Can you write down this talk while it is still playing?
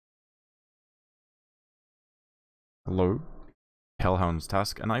Hello? Hellhound's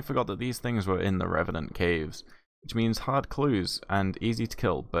task, and I forgot that these things were in the Revenant Caves, which means hard clues and easy to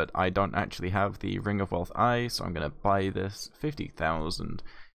kill, but I don't actually have the Ring of Wealth Eye, so I'm gonna buy this 50,000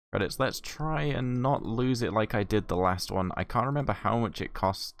 credits. Let's try and not lose it like I did the last one. I can't remember how much it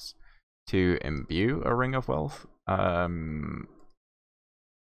costs to imbue a Ring of Wealth. Do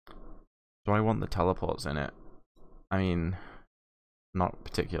I want the teleports in it? I mean, not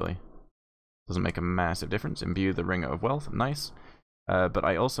particularly. Doesn't make a massive difference. Imbue the Ring of Wealth, nice. But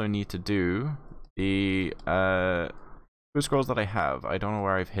I also need to do the clue scrolls that I have. I don't know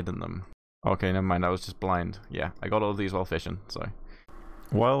where I've hidden them. Okay, never mind, I was just blind. Yeah, I got all of these while fishing, so.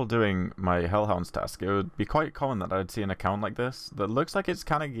 While doing my Hellhounds task, it would be quite common that I'd see an account like this that looks like it's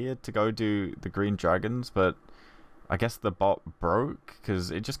kind of geared to go do the green dragons, but I guess the bot broke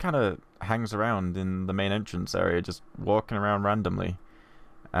because it just kind of hangs around in the main entrance area, just walking around randomly.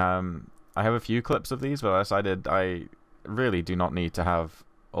 I have a few clips of these, but I decided I really do not need to have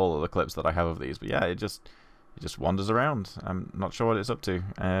all of the clips that I have of these. But yeah, it just wanders around. I'm not sure what it's up to.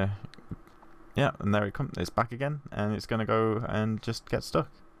 Yeah, and there it comes. It's back again, and it's gonna go and just get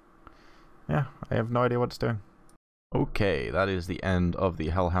stuck. Yeah, I have no idea what it's doing. Okay, that is the end of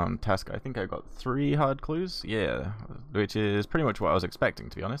the Hellhound task. I think I got 3 hard clues. Yeah, which is pretty much what I was expecting,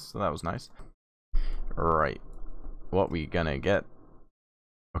 to be honest. So that was nice. Right, what we gonna get?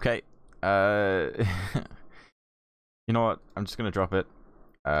 Okay. You know what? I'm just gonna drop it.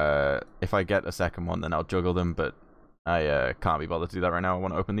 If I get a second one, then I'll juggle them. But I can't be bothered to do that right now. I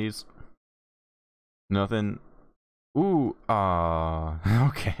want to open these. Nothing. Ooh,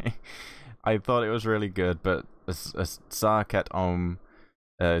 okay. I thought it was really good, but a Sarket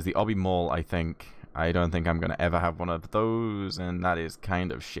is the Obby Mall, I think. I don't think I'm going to ever have one of those, and that is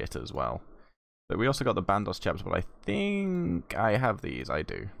kind of shit as well. But we also got the Bandos chaps, but I think I have these. I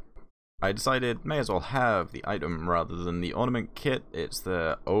do. I decided may as well have the item rather than the ornament kit. It's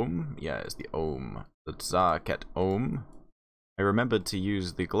the Ohm. Yeah, it's the Ohm. The Sarket Ohm. I remembered to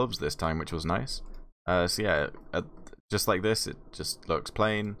use the gloves this time, which was nice. So yeah, just like this, it just looks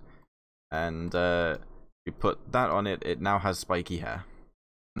plain, and you put that on it, it now has spiky hair.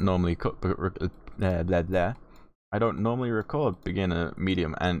 Normally I don't normally record beginner,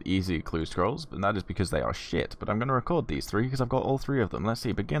 medium, and easy clue scrolls, but that is because they are shit. But I'm going to record these 3 because I've got all 3 of them. Let's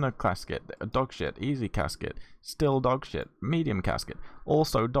see, beginner casket, dog shit, easy casket, still dog shit, medium casket,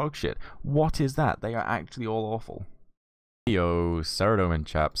 also dog shit. What is that? They are actually all awful. Yo, Ceradomin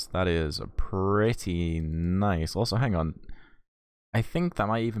chaps, that is pretty nice. Also, hang on, I think that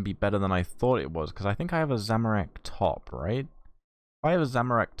might even be better than I thought it was, because I think I have a Zamorak top, right? If I have a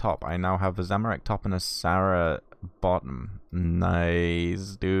Zamorak top, I now have a Zamorak top and a Sarah bottom.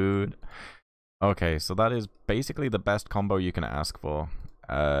 Nice, dude. Okay, so that is basically the best combo you can ask for,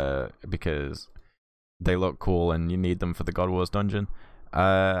 because they look cool and you need them for the God Wars dungeon.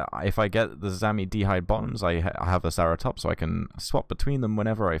 If I get the Zami D-Hide bottoms, I have the Sarah top, so I can swap between them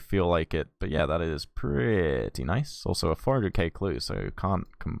whenever I feel like it. But yeah, that is pretty nice. Also a 400k clue, so can't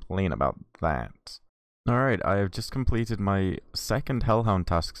complain about that. Alright, I have just completed my second Hellhound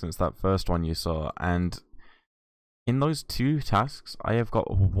task since that first one you saw, and in those 2 tasks, I have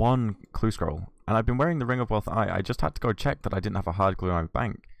got 1 clue scroll. And I've been wearing the Ring of Wealth Eye. I just had to go check that I didn't have a hard clue in my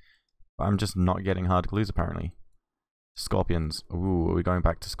bank. But I'm just not getting hard clues, apparently. Scorpions. Ooh, are we going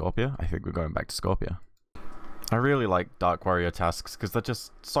back to Scorpia? I think we're going back to Scorpia. I really like Dark Warrior tasks because they're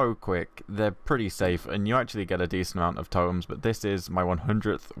just so quick, they're pretty safe, and you actually get a decent amount of totems, but this is my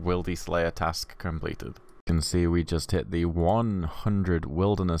 100th Wildy Slayer task completed. You can see we just hit the 100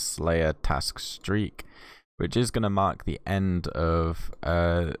 Wilderness Slayer task streak, which is going to mark the end of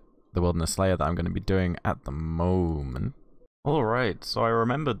the Wilderness Slayer that I'm going to be doing at the moment. Alright, so I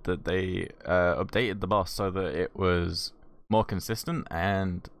remembered that they updated the boss so that it was more consistent,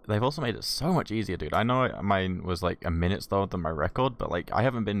 and they've also made it so much easier, dude. I know mine was like a minute slower than my record, but like I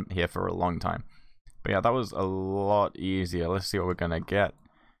haven't been here for a long time. But yeah, that was a lot easier. Let's see what we're gonna get.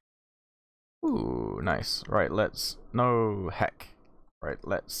 Ooh, nice. Right, let's... No, heck. Right,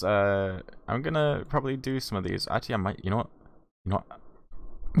 let's... I'm gonna probably do some of these. Actually, I might... You know what? You know what?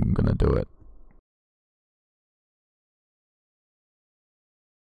 I'm gonna do it.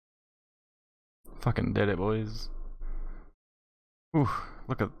 Fucking did it, boys. Ooh,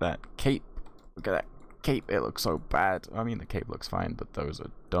 look at that cape. Look at that cape. It looks so bad. I mean, the cape looks fine, but those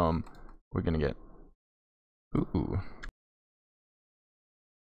are dumb. We're gonna get... Ooh.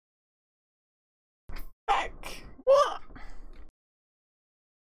 Heck! What?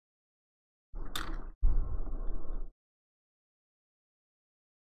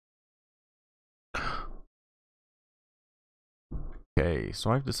 Okay,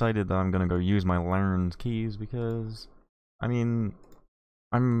 so I've decided that I'm gonna go use my learned keys because, I mean,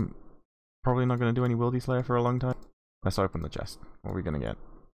 I'm probably not gonna do any Wildy Slayer for a long time. Let's open the chest. What are we gonna get?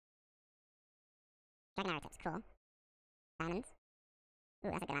 Dragon arrow tips, cool. Diamonds.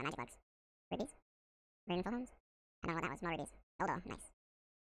 Ooh, that's a good amount of magic bugs. Rubies. Rune full homes. I don't know what that was, more rubies. Eldo, nice.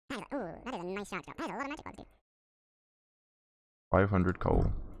 Ooh, that is a nice shot drop. That is a lot of magic bugs, dude. 500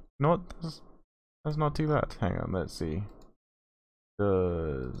 coal. You know what? That's not too bad. Hang on, let's see.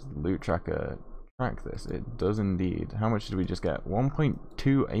 Does loot tracker track this? It does indeed. How much did we just get?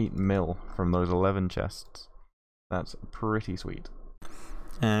 1.28 mil from those 11 chests. That's pretty sweet.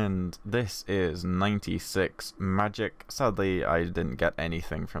 And this is 96 magic. Sadly, I didn't get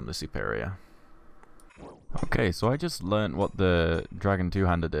anything from the superior. Okay, so I just learnt what the dragon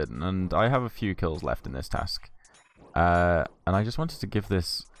two-hander did, and I have a few kills left in this task. And I just wanted to give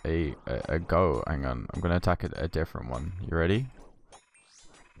this a go. Hang on, I'm going to attack a different one. You ready?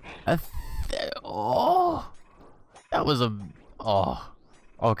 Oh, that was a... Oh,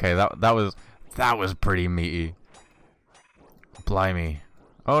 okay, that was pretty meaty. Blimey.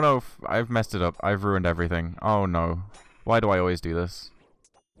 Oh no, I've messed it up. I've ruined everything. Oh no. Why do I always do this?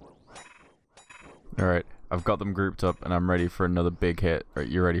 Alright, I've got them grouped up and I'm ready for another big hit.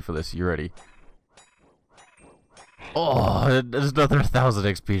 Alright, you ready for this? You ready? Oh, there's another 1000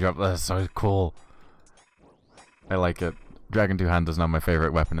 XP drop. That's so cool. I like it. Dragon two-hand is now my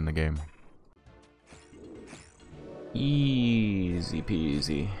favorite weapon in the game. Easy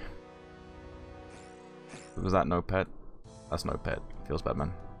peasy. Was that no pet? That's no pet. Feels bad,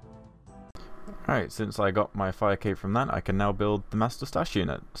 man. Alright, since I got my fire cape from that, I can now build the master stash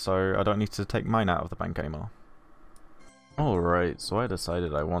unit, so I don't need to take mine out of the bank anymore. Alright, so I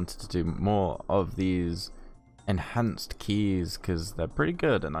decided I wanted to do more of these enhanced keys, because they're pretty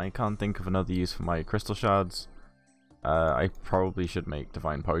good, and I can't think of another use for my crystal shards. I probably should make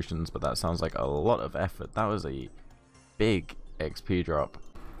divine potions, but that sounds like a lot of effort. That was a big XP drop.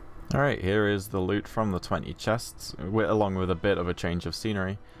 Alright, here is the loot from the 20 chests, along with a bit of a change of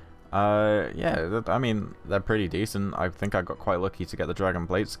scenery. Yeah, I mean, they're pretty decent. I think I got quite lucky to get the dragon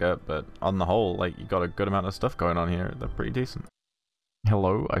blade skirt, but on the whole, like, you got a good amount of stuff going on here. They're pretty decent.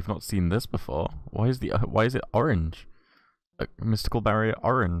 Hello, I've not seen this before. Why is it orange? Mystical barrier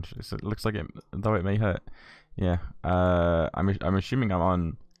orange. It looks like it, though it may hurt. Yeah, I'm assuming I'm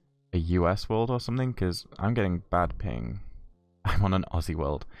on a US world or something, because I'm getting bad ping. I'm on an Aussie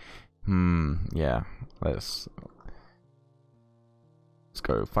world. Yeah, let's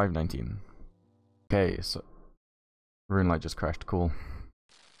go 519. Okay, so rune light just crashed. Cool.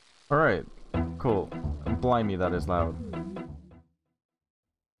 Alright, cool. Blimey, that is loud.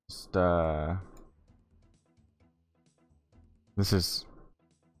 Just this is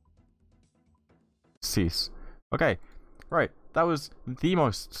cease. Okay, right. That was the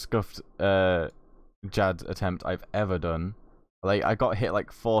most scuffed Jad attempt I've ever done. Like, I got hit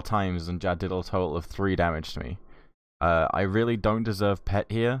like 4 times and Jad did a total of 3 damage to me. I really don't deserve pet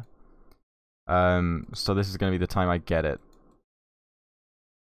here. So this is going to be the time I get it.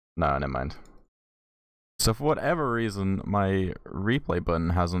 No, never mind. So for whatever reason, my replay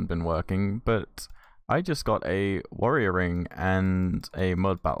button hasn't been working, but I just got a warrior ring and a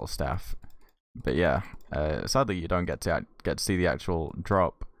mud battle staff. But yeah, sadly you don't get to see the actual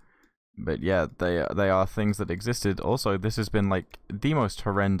drop. But yeah, they are things that existed. Also, this has been like the most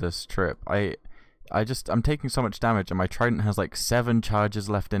horrendous trip. I'm taking so much damage, and my trident has like 7 charges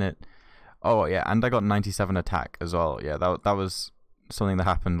left in it. Oh yeah, and I got 97 attack as well. Yeah, that was something that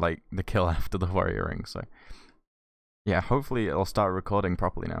happened like the kill after the warrior ring. So yeah, hopefully it'll start recording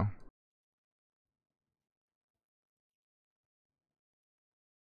properly now.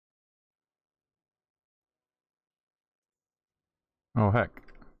 Oh heck.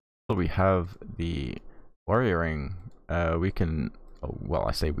 So we have the warrior ring. We can, oh, well,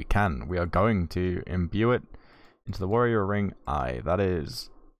 I say we can. We are going to imbue it into the warrior ring eye. That is,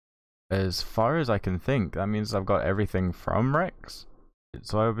 as far as I can think, that means I've got everything from Rex.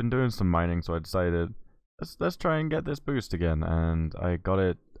 So I've been doing some mining, so I decided let's try and get this boost again, and I got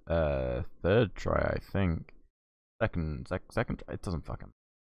it 3rd try, I think. Second try. It doesn't fucking.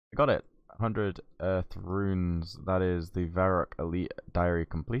 I got it. 100 earth runes. That is the Varrock Elite Diary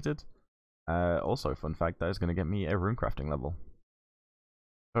completed. Also, fun fact, that is going to get me a rune crafting level.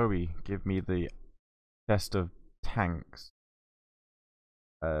 Kobe, give me the chest of tanks.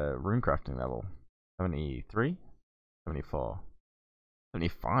 Rune crafting level. 73? 74.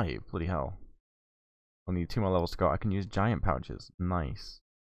 75? Bloody hell. Only 2 more levels to go. I can use giant pouches. Nice.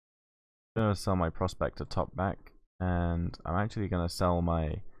 I'm going to sell my prospector top back. And I'm actually going to sell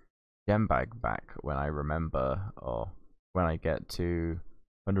my gem bag back when I remember, or when I get to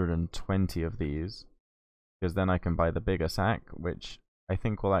 120 of these, because then I can buy the bigger sack, which I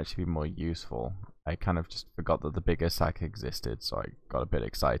think will actually be more useful. I kind of just forgot that the bigger sack existed, so I got a bit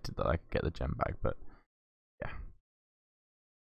excited that I could get the gem bag, but